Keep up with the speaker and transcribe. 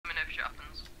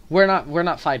shit happens. We're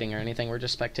not fighting or anything. We're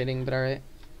just spectating. But all right.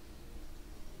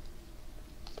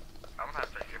 I'm gonna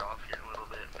have to get off here in a little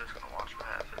bit. I'm just gonna watch what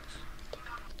happens.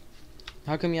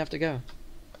 How come you have to go?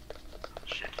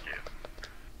 Shit to do.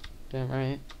 Damn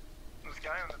right. There's a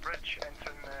guy on the bridge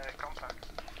entering the compound.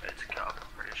 It's a cop, I'm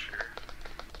pretty sure.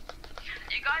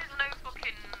 You guys know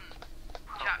fucking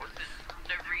Jackson,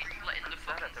 no reason letting the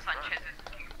What's that fucking at the front? Sanchez's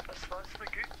cube.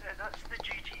 That's the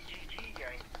GGGG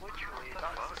gang. Literally,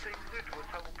 that's the same dude who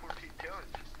teleported to us.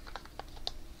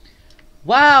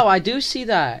 Wow, I do see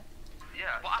that. Yeah,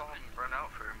 I What saw happened? him run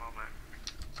out for a moment.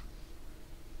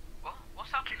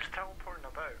 What's happening? Keeps teleporting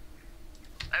about.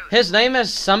 Oh, His name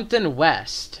is something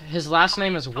West. His last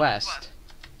name is Thomas West. West.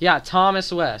 Yeah,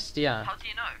 Thomas West. Yeah. How do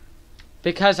you know?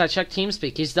 Because I checked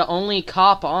TeamSpeak. He's the only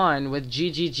cop on with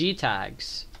GGG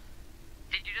tags.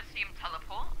 Did you just see him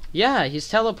teleport? Yeah, he's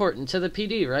teleporting to the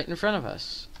PD right in front of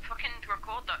us. Fucking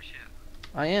record that shit.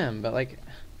 I am, but like,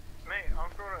 Mate,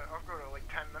 I've got like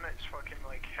 10 minutes fucking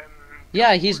like him.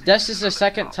 yeah, this is the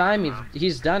second time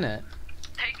he's done it.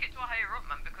 Take it to a higher up,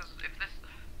 man, because if this...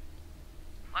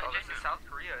 Like, Oh, this genuine- is South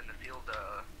Korea in the field,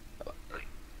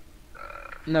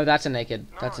 No, that's a naked.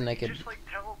 No, That's a naked. He just like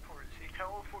teleports. He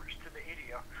teleports to the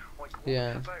area, like walks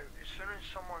Yeah. about. As soon as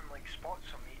someone like spots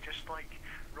him, he just like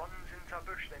runs into a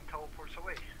bush, then teleports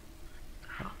away.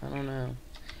 I don't know.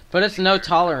 But it's no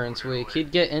tolerance week.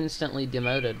 He'd get instantly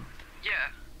demoted. Yeah.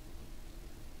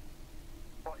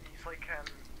 But he's like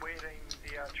wearing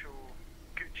the actual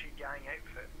Gucci gang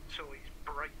outfit, so he's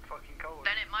bright fucking colours.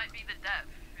 Then it might be the dev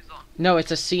who's on. No,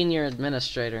 it's a senior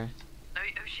administrator. Oh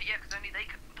shit, yeah, because only they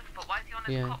could... What the fuck? Why is he on as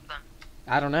Yeah. a cop then?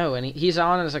 I don't know, and he's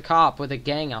on as a cop with a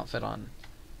gang outfit on.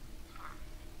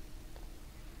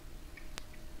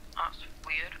 That's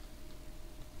weird.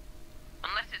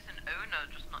 Unless it's an owner,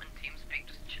 just not in TeamSpeak,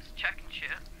 just checking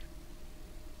shit.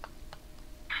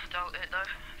 Doubt it though.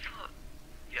 Fuck.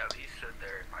 yeah, he stood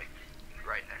there, like,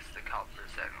 right next to the cop for a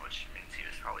second, which means he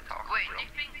was probably talking Wait, to do him.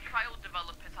 you think trial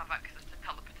developers have access to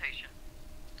teleportation?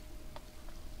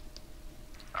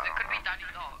 It could be Danny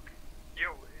Dog.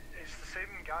 Yo, it's the same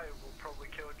guy who will probably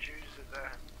kill Jews at the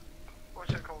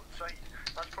what's it called site.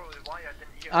 That's probably why I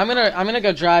didn't hear. I'm gonna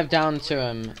go drive down to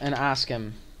him and ask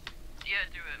him. Yeah,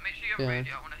 do it. Make sure you're Yeah. ready.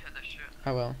 I want to hear this shit.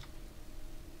 I will.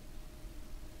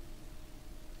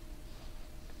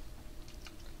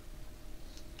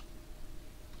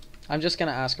 I'm just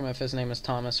gonna ask him if his name is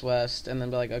Thomas West, and then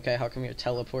be like, okay, how come you're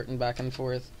teleporting back and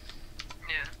forth?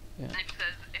 Yeah. Yeah. And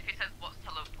if he says what's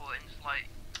teleporting, just like,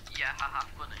 yeah, haha,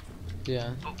 funny.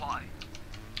 Yeah. But why?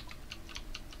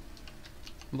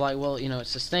 I'm like, well, you know,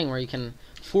 it's this thing where you can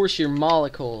force your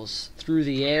molecules through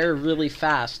the air really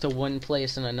fast to one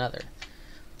place and another.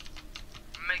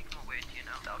 Make them weird, you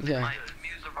know. That Yeah. My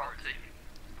muse of royalty.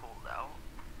 Pulled out.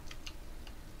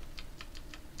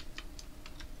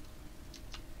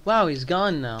 Wow, he's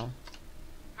gone now.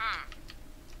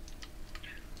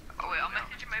 Oh wait, I'll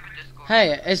message him over Discord.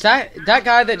 Hey, is that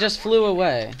guy that just flew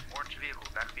away? Orange vehicle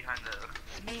back behind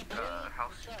the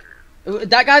house here.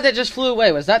 That guy that just flew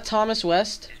away, was that Thomas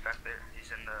West? He's back there.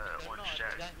 He's in the orange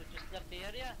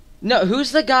jet. No,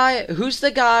 who's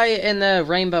the guy in the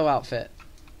rainbow outfit?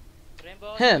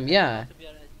 Rainbow? Him, yeah. To be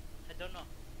honest, I don't know.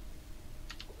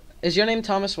 Is your name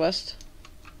Thomas West?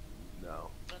 No,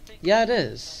 Don't think Yeah, it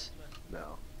is.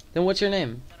 no. Then what's your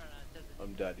name? No, it doesn't.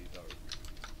 I'm Daddy Dark.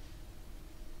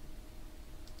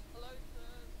 Hello, sir.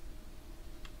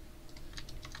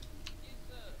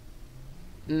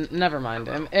 Yes, sir. Never mind.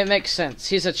 It makes sense.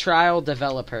 He's a trial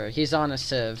developer. He's on a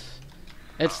Civ.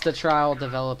 It's the trial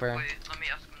developer. Wait, let me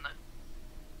ask him then.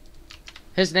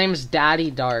 His name's Daddy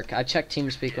Dark. I checked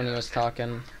TeamSpeak when he was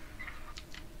talking.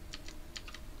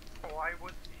 Why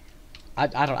would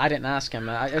I didn't ask him.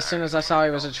 As soon as I saw he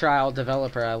was a trial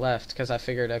developer, I left because I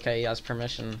figured, okay, he has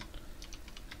permission.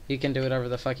 He can do whatever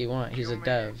the fuck he want. He's a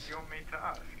dev. You want me to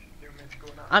ask? You want me to go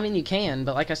and ask? I mean, you can,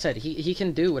 but like I said, he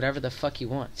can do whatever the fuck he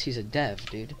wants. He's a dev,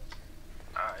 dude.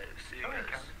 Alright, see you No, he guys.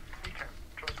 can. He can.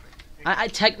 Trust me. He I can.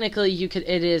 technically you could.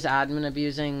 It is admin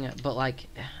abusing, but like,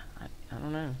 I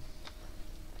don't know.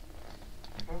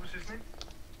 What was his name?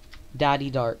 Daddy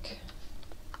Dark.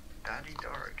 Daddy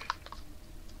Dark.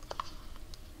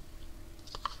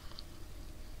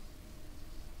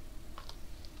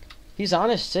 He's on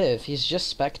his Civ. He's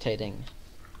just spectating.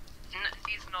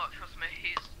 He's not, trust me.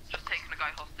 He's just taking a guy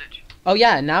hostage. Oh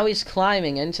yeah, now he's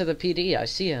climbing into the PD. I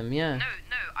see him. Yeah. No,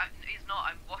 he's not.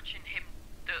 I'm watching him.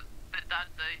 The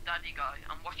daddy guy.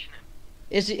 I'm watching him.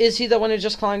 Is he the one who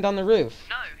just climbed on the roof?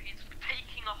 No, he's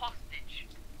taking a hostage.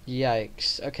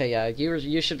 Yikes. Okay, yeah.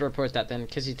 You should report that then,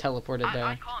 because he teleported I there.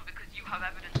 can't because you have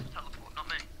evidence of teleport, not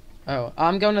me. Oh,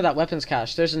 I'm going to that weapons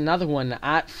cache. There's another one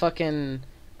at fucking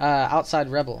outside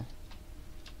Rebel.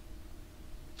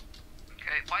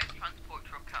 Okay, why is transport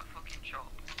truck at fucking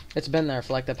shop? It's been there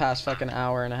for like the past fucking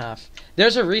hour and a half.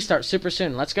 There's a restart super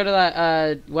soon. Let's go to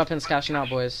that weapons cache now,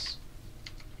 boys.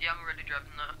 Yeah, I'm already driving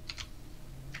that.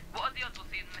 What are the odds we'll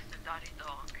see Mr. Daddy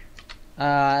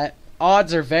Dog?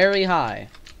 Odds are very high.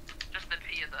 Just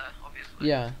appear there, obviously.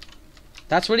 Yeah.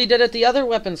 That's what he did at the other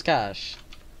weapons cache.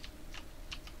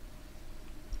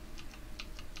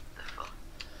 The fuck?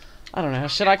 I don't know.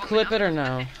 Should I clip it or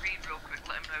no? Read real quick,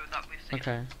 let him know that we've seen it.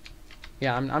 Okay.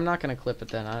 Yeah, I'm not gonna clip it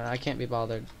then. I can't be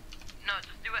bothered. No,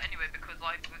 just do it anyway because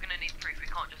like we're gonna need proof. We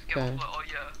can't just go Okay. oh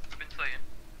yeah.